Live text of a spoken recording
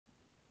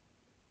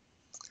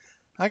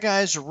Hi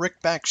guys,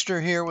 Rick Baxter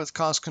here with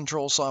Cost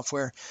Control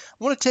Software. I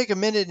want to take a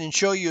minute and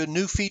show you a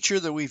new feature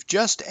that we've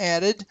just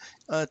added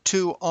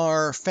to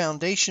our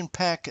Foundation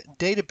Pack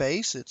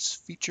database. It's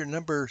feature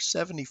number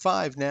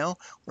 75 now.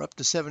 We're up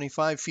to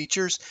 75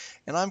 features,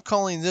 and I'm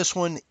calling this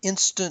one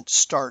Instant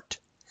Start.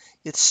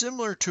 It's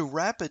similar to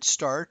Rapid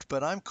Start,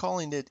 but I'm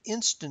calling it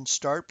Instant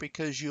Start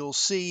because you'll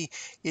see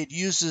it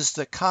uses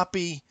the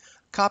copy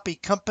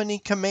company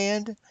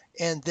command,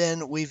 and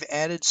then we've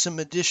added some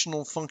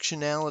additional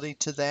functionality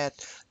to that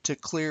to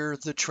clear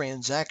the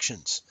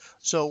transactions.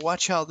 So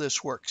watch how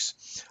this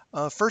works.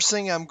 First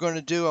thing I'm going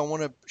to do, I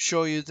want to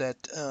show you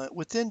that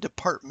within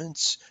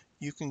departments,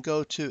 you can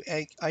go to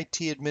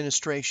IT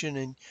administration,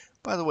 and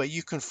by the way,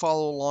 you can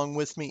follow along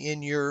with me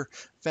in your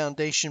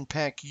Foundation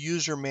Pack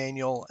user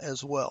manual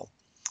as well.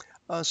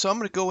 So I'm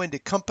going to go into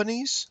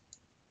companies.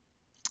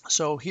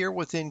 So here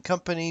within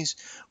companies,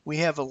 we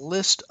have a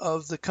list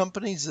of the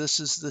companies. This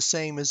is the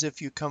same as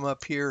if you come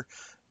up here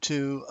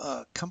to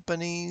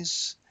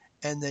companies,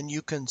 and then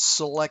you can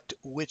select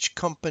which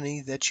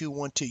company that you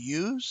want to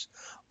use,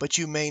 but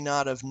you may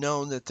not have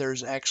known that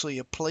there's actually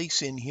a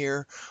place in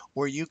here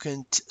where you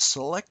can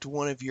select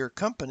one of your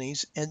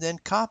companies and then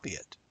copy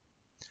it.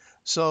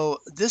 So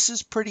this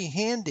is pretty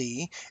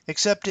handy,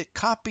 except it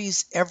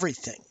copies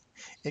everything.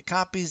 It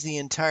copies the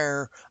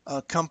entire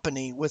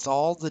company with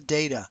all the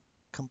data,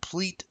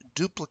 complete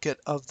duplicate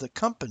of the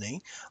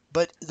company,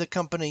 but the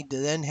company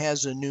then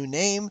has a new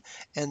name,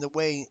 and the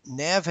way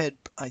NAV had,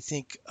 I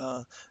think,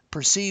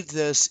 perceived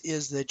this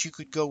is that you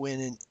could go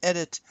in and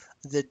edit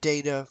the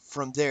data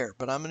from there.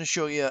 But I'm going to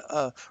show you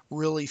a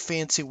really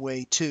fancy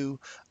way to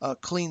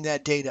clean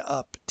that data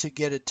up to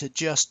get it to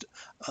just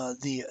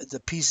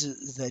the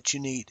pieces that you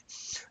need.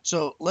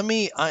 So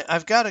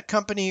I've got a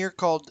company here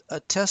called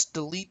Test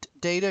Delete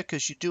Data,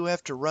 because you do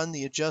have to run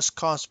the adjust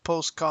cost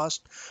post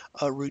cost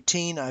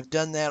routine. I've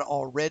done that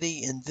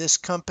already in this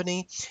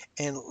company,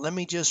 and let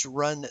me just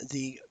run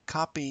the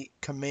copy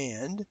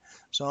command.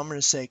 So I'm going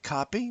to say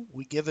copy,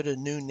 we give it a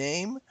new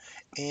name,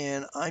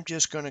 and I'm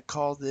just going to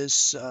call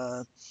this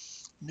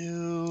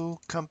new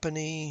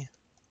company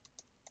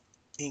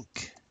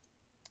Inc.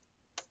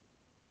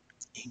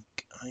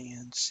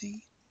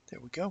 Inc. There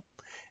we go.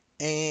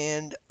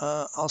 And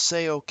I'll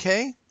say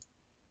OK.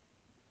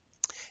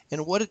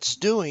 And what it's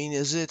doing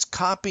is it's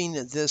copying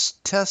this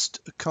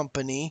test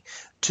company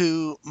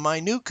to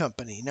my new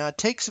company. Now it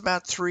takes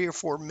about 3 or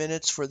 4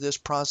 minutes for this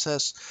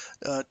process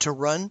to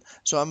run.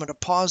 So I'm going to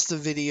pause the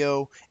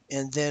video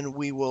and then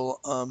we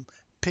will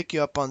pick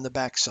you up on the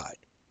backside.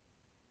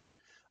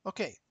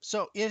 Okay,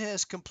 so it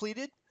has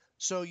completed.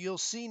 So you'll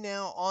see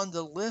now on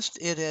the list,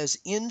 it has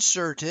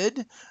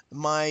inserted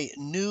my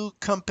new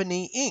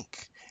company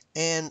Inc.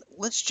 And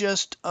let's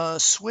just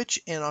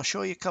switch, and I'll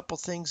show you a couple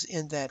things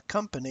in that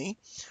company.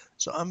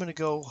 So I'm going to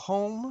go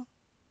home,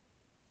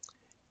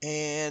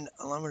 and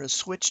I'm going to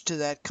switch to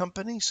that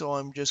company. So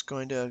I'm just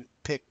going to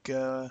pick,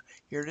 here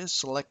it is,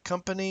 select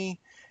company,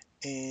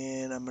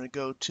 and I'm going to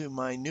go to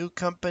my new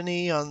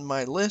company on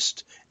my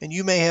list. And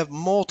you may have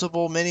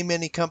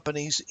many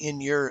companies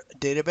in your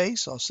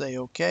database. I'll say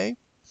OK.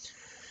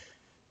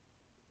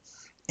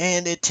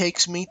 And it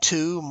takes me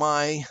to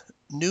my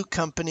new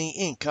company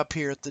Inc. up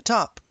here at the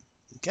top.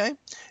 Okay.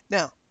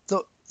 Now,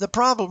 the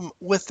problem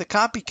with the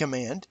copy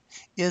command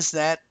is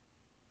that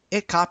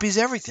it copies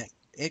everything.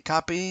 It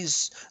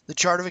copies the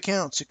chart of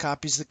accounts, it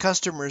copies the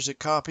customers, it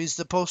copies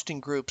the posting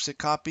groups, it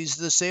copies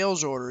the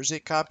sales orders,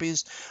 it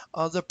copies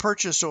the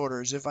purchase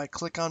orders. If I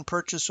click on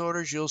purchase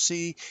orders, you'll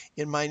see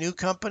in my new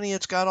company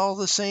it's got all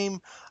the same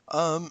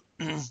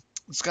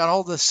it's got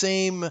all the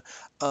same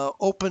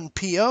open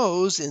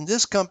POs in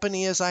this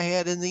company as I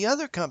had in the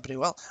other company.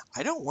 Well,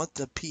 I don't want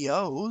the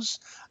POs.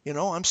 You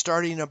know, I'm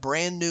starting a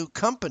brand new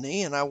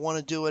company and I want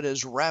to do it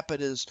as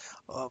rapid as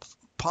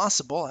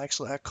possible.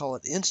 Actually, I call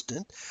it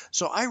instant.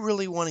 So I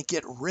really want to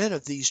get rid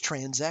of these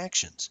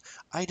transactions.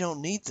 I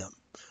don't need them.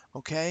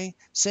 Okay,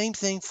 same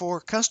thing for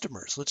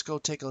customers. Let's go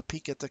take a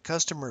peek at the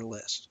customer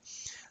list.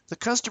 The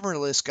customer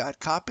list got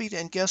copied,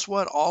 and guess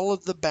what? All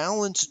of the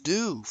balance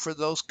due for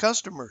those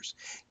customers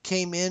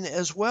came in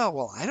as well.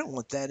 Well, I don't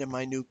want that in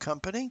my new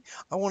company.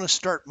 I want to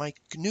start my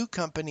new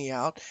company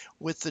out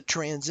with the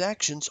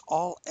transactions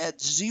all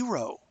at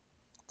 0.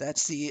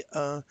 That's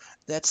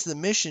the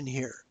mission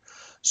here.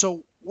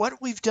 So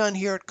what we've done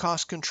here at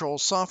Cost Control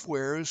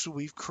Software is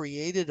we've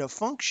created a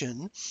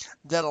function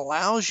that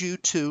allows you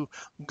to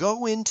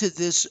go into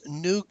this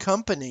new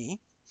company,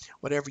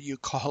 whatever you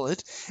call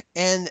it,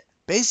 and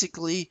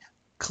basically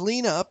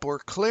clean up or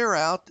clear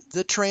out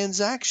the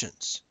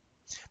transactions.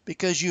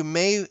 Because you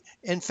may,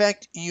 in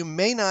fact, you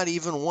may not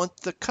even want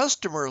the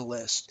customer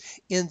list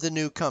in the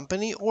new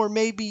company, or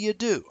maybe you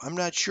do. I'm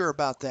not sure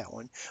about that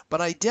one,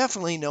 but I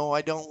definitely know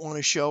I don't want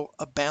to show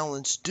a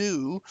balance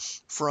due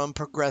from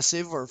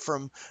Progressive or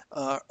from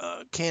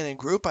Canon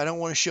Group. I don't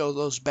want to show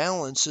those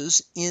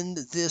balances in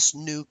this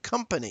new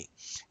company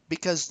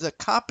because the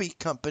copy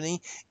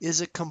company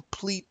is a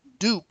complete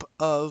dupe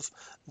of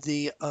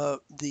the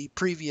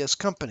previous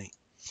company.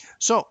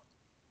 So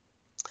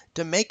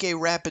to make a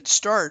rapid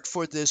start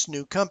for this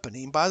new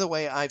company. And by the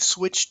way, I've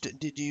switched,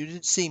 you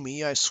didn't see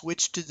me, I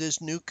switched to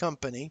this new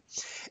company.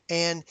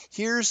 And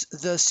here's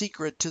the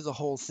secret to the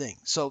whole thing.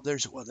 So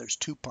there's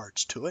two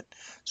parts to it.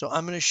 So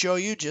I'm going to show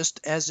you just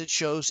as it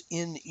shows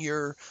in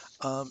your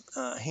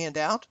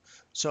handout.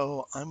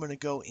 So I'm going to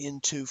go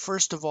into,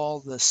 first of all,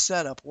 the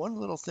setup. One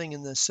little thing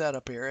in the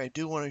setup area, I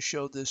do want to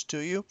show this to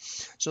you.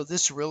 So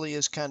this really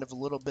is kind of a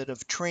little bit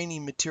of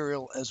training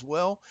material as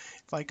well.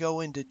 If I go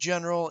into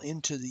general,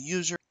 into the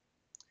user,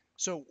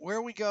 so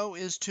where we go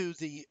is to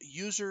the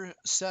user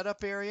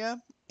setup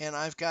area, and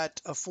I've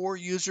got 4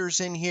 users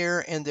in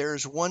here, and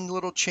there's one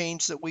little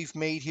change that we've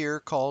made here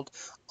called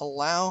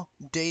allow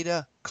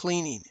data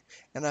cleaning,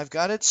 and I've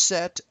got it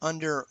set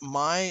under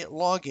my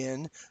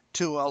login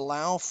to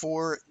allow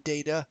for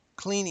data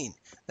cleaning.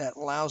 That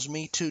allows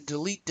me to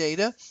delete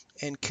data,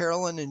 and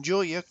Carolyn and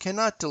Julia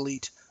cannot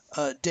delete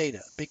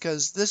data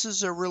because this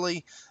is a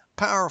really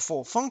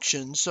powerful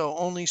function, so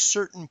only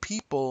certain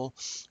people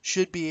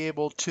should be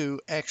able to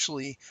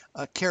actually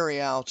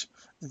carry out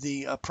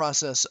the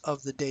process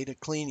of the data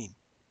cleaning.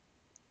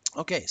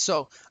 Okay,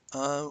 so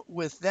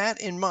with that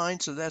in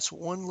mind, so that's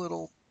one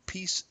little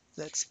piece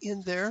that's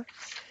in there.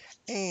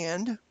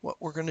 And what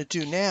we're going to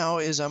do now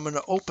is I'm going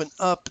to open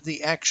up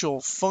the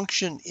actual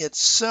function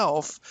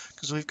itself,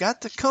 because we've got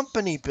the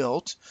company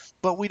built,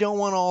 but we don't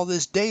want all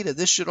this data.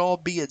 This should all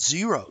be at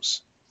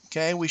zeros.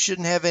 Okay, we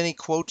shouldn't have any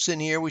quotes in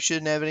here. We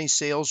shouldn't have any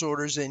sales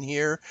orders in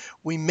here.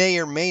 We may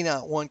or may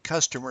not want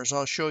customers.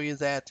 I'll show you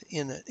that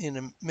in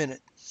a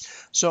minute.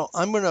 So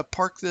I'm going to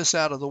park this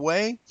out of the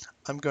way.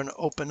 I'm going to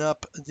open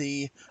up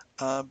the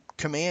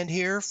command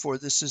here for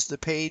this is the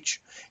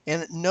page,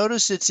 and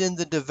notice it's in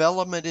the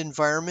development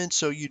environment,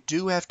 so you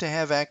do have to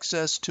have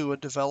access to a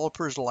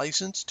developer's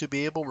license to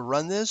be able to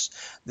run this.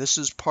 This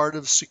is part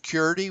of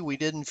security. We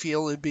didn't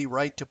feel it'd be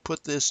right to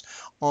put this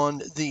on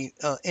the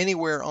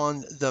anywhere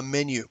on the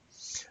menu.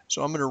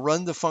 So I'm going to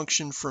run the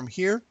function from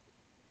here.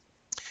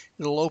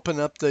 It'll open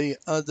up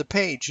the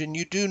page, and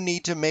you do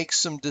need to make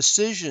some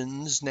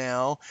decisions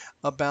now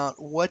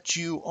about what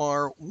you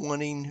are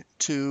wanting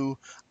to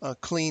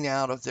clean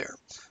out of there.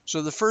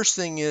 So the first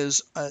thing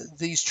is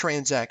these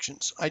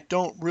transactions. I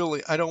don't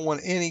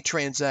want any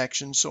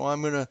transactions, so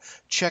I'm going to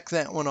check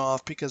that one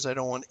off because I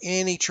don't want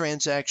any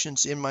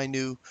transactions in my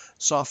new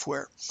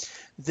software,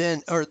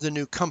 or the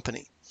new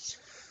company.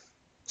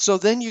 So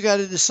then you got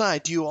to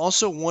decide, do you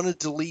also want to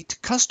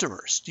delete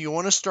customers? Do you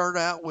want to start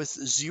out with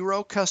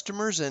 0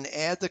 customers and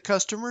add the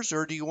customers,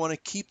 or do you want to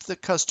keep the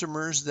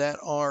customers that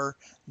are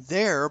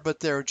there,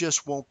 but there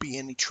just won't be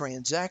any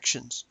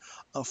transactions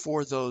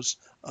for those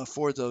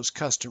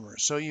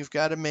customers? So you've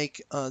got to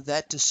make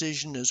that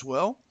decision as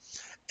well.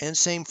 And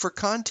same for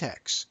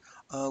contacts.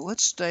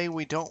 Let's say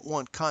we don't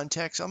want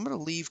contacts. I'm going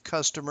to leave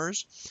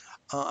customers.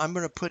 I'm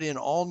going to put in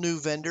all new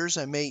vendors.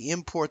 I may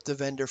import the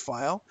vendor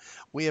file.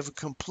 We have a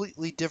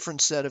completely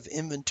different set of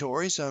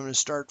inventory, so I'm going to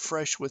start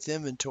fresh with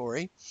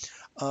inventory.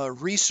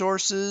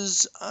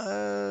 Resources,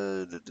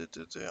 I'm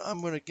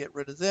going to get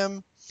rid of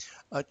them.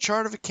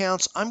 Chart of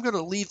accounts, I'm going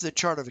to leave the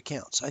chart of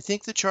accounts. I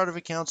think the chart of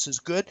accounts is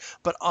good,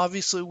 but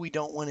obviously we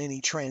don't want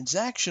any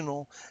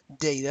transactional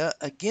data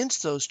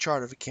against those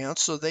chart of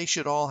accounts, so they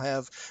should all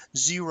have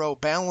 0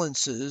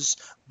 balances,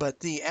 but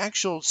the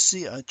actual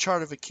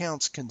chart of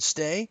accounts can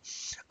stay.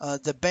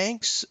 The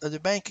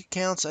bank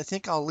accounts, I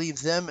think I'll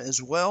leave them as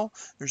well.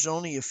 There's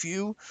only a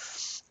few.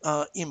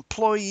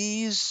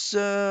 Employees,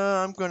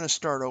 I'm going to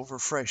start over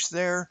fresh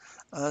there.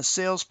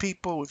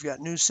 Salespeople, we've got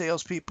new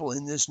salespeople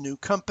in this new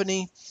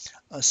company.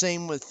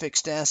 Same with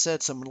fixed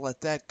assets. I'm going to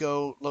let that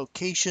go.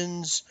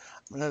 Locations,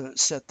 I'm going to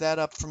set that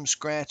up from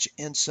scratch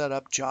and set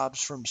up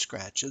jobs from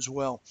scratch as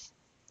well.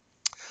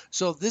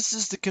 So this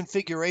is the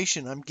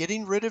configuration. I'm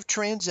getting rid of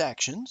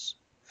transactions.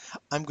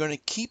 I'm going to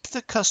keep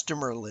the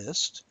customer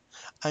list.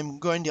 I'm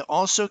going to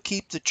also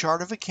keep the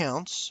chart of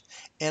accounts,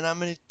 and I'm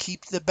going to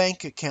keep the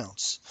bank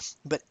accounts.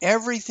 But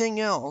everything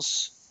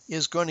else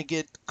is going to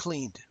get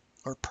cleaned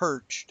or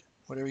purged,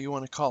 whatever you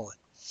want to call it.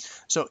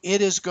 So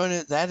it is going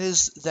to, that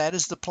is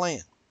the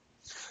plan.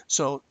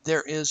 So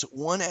there is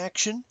one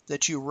action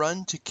that you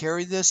run to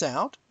carry this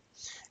out.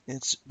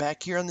 It's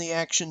back here on the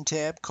action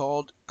tab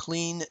called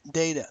clean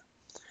data.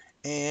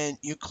 And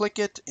you click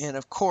it, and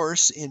of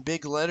course in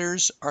big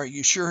letters, are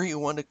you sure you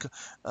want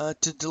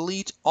to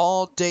delete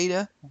all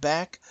data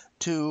back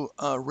to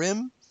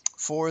RIM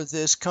for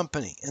this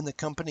company? And the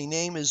company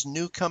name is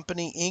New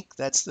Company Inc.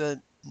 That's the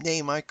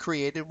name I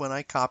created when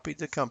I copied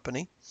the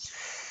company.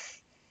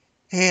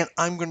 And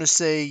I'm going to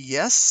say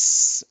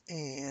yes,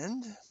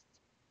 and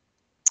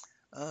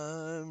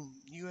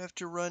you have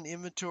to run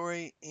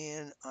inventory,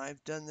 and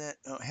I've done that.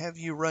 Have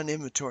you run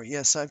inventory?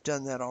 Yes, I've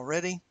done that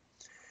already.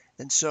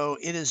 And so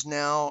it is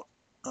now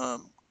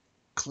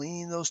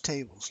cleaning those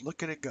tables.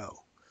 Look at it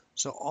go.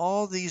 So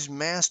all these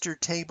master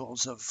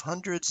tables of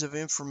hundreds of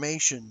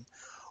information,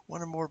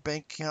 one or more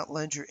bank account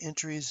ledger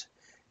entries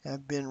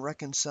have been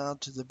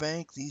reconciled to the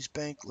bank. These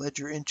bank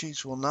ledger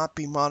entries will not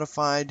be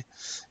modified.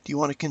 Do you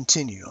want to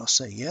continue? I'll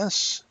say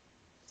yes.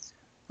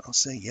 I'll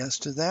say yes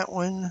to that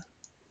one.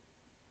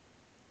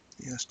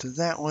 Yes, to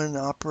that one,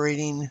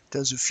 operating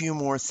does a few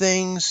more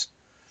things.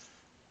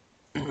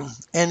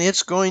 And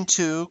it's going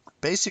to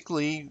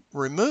basically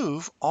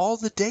remove all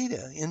the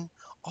data in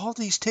all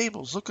these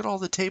tables. Look at all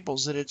the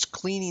tables that it's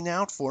cleaning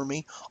out for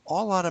me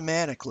all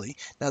automatically.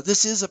 Now,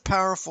 this is a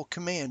powerful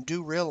command.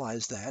 Do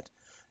realize that.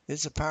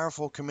 It's a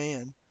powerful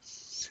command.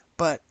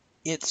 But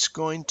it's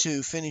going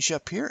to finish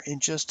up here in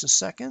just a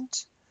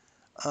second.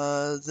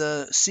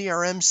 The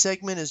CRM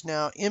segment is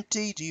now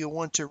empty. Do you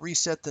want to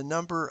reset the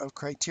number of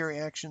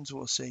criteria actions?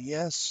 We'll say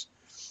yes.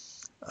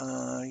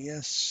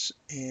 Yes.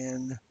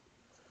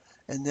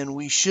 And then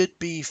we should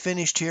be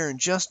finished here in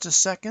just a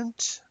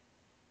second.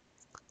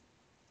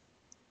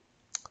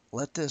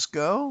 Let this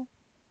go.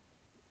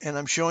 And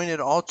I'm showing it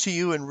all to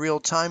you in real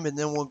time, and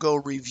then we'll go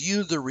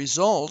review the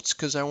results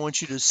because I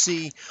want you to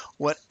see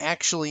what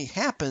actually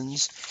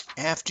happens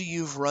after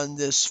you've run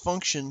this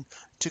function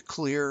to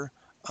clear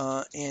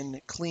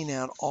and clean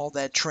out all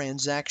that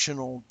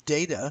transactional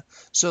data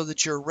so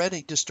that you're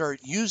ready to start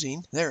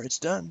using, there it's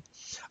done,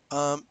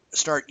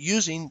 start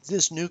using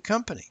this new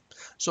company.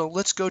 So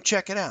let's go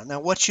check it out.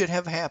 Now, what should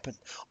have happened?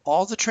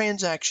 All the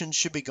transactions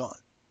should be gone,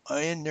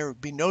 and there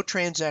would be no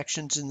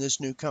transactions in this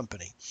new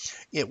company.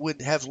 It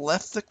would have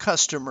left the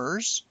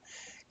customers.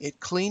 It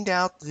cleaned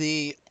out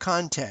the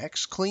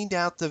contacts, cleaned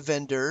out the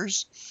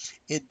vendors.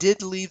 It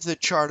did leave the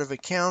chart of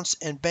accounts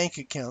and bank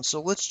accounts.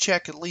 So let's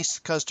check at least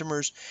the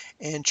customers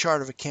and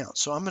chart of accounts.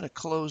 So I'm going to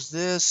close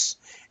this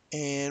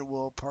and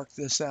we'll park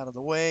this out of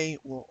the way.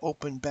 We'll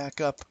open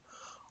back up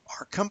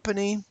our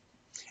company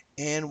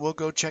and we'll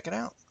go check it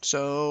out.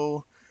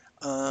 So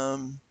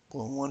we'll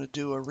want to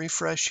do a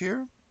refresh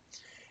here.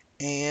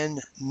 And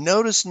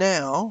notice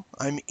now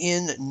I'm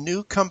in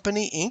New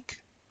Company Inc.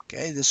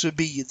 Okay, this would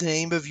be the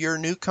name of your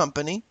new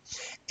company.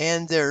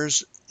 And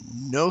there's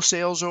no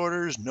sales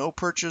orders, no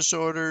purchase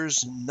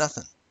orders,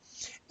 nothing.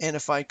 And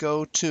if I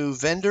go to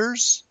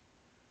vendors,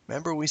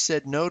 remember we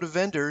said no to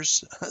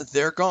vendors,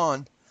 they're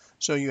gone.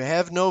 So you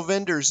have no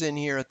vendors in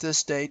here at this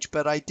stage,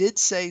 but I did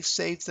say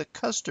save the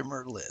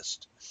customer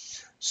list.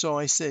 So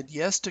I said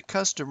yes to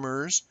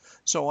customers.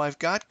 So I've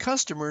got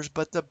customers,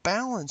 but the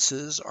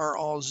balances are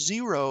all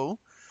zero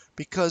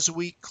because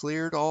we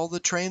cleared all the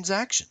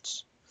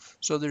transactions.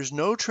 So there's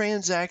no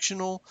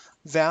transactional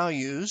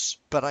values,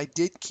 but I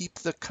did keep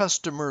the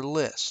customer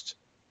list.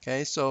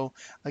 Okay, so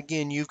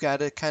again, you've got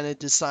to kind of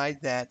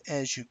decide that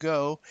as you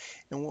go.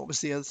 And what was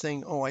the other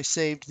thing? Oh, I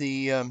saved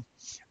the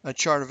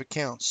chart of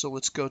accounts. So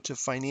let's go to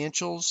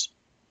financials.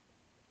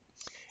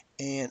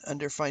 And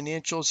under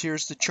financials,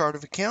 here's the chart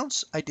of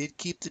accounts. I did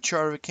keep the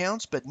chart of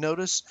accounts, but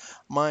notice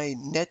my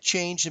net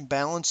change and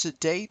balance at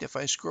date. If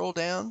I scroll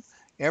down,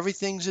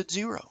 everything's at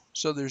zero.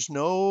 So there's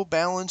no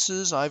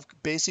balances. I'm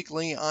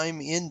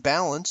in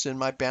balance in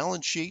my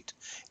balance sheet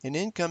and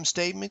income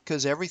statement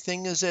because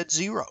everything is at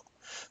zero.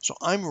 So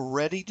I'm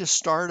ready to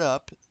start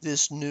up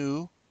this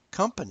new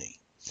company.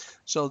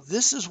 So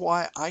this is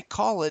why I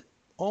call it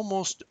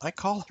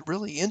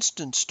really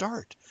instant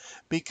start,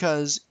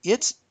 because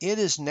it's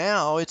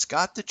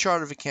got the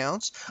chart of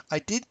accounts. I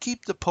did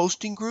keep the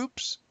posting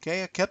groups.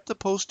 Okay, I kept the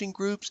posting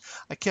groups.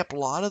 I kept a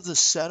lot of the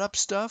setup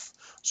stuff.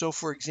 So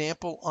for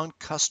example, on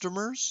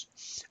customers,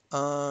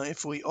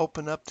 if we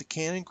open up the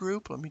Canon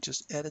group, let me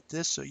just edit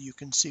this so you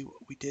can see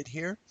what we did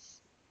here.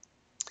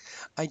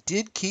 I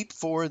did keep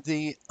for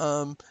the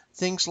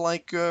things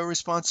like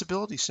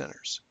responsibility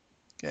centers.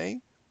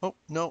 Okay. Oh,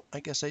 no,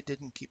 I guess I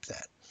didn't keep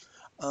that.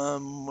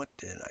 What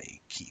did I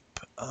keep?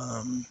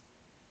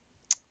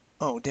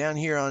 Oh, down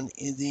here on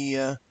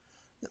the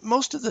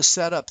most of the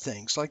setup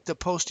things, like the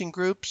posting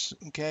groups.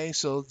 Okay,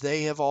 so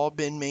they have all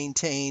been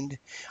maintained.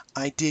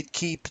 I did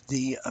keep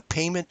the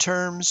payment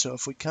terms. So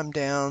if we come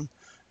down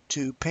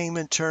to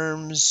payment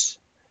terms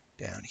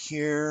down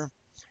here,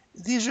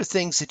 these are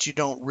things that you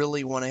don't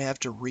really want to have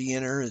to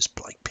re-enter as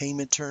like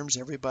payment terms.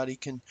 Everybody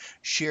can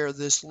share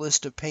this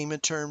list of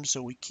payment terms,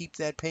 so we keep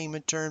that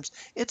payment terms.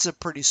 It's a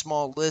pretty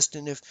small list,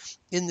 and if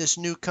in this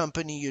new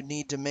company you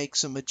need to make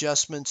some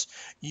adjustments,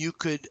 you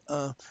could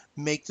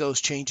make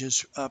those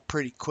changes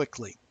pretty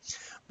quickly.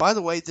 By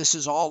the way, this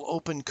is all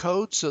open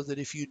code, so that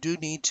if you do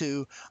need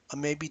to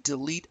maybe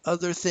delete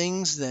other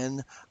things,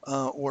 then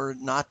or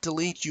not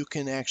delete, you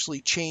can actually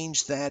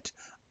change that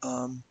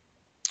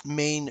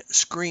main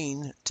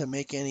screen to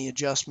make any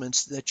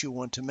adjustments that you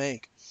want to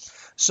make.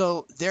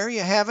 So there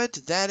you have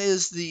it. That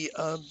is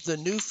the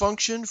new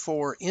function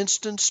for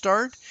Instant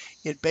Start.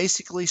 It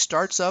basically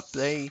starts up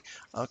a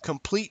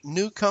complete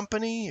new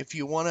company. If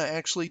you want to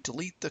actually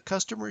delete the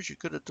customers, you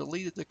could have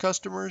deleted the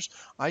customers.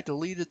 I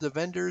deleted the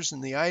vendors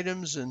and the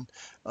items, and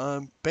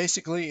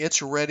basically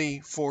it's ready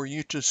for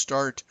you to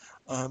start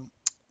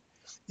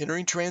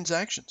entering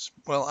transactions.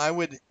 Well,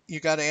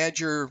 you got to add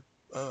your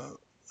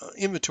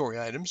inventory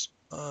items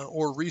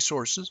or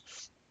resources,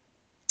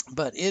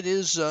 but it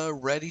is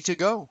ready to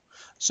go.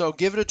 So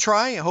give it a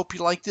try. I hope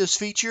you like this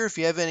feature. If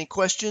you have any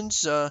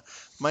questions,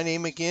 my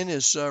name again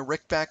is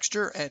Rick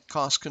Baxter at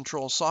Cost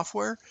Control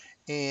Software,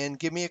 and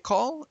give me a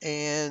call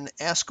and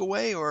ask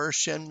away, or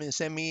send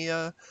me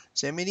an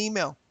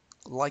email.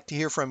 I'd like to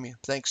hear from you.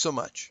 Thanks so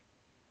much.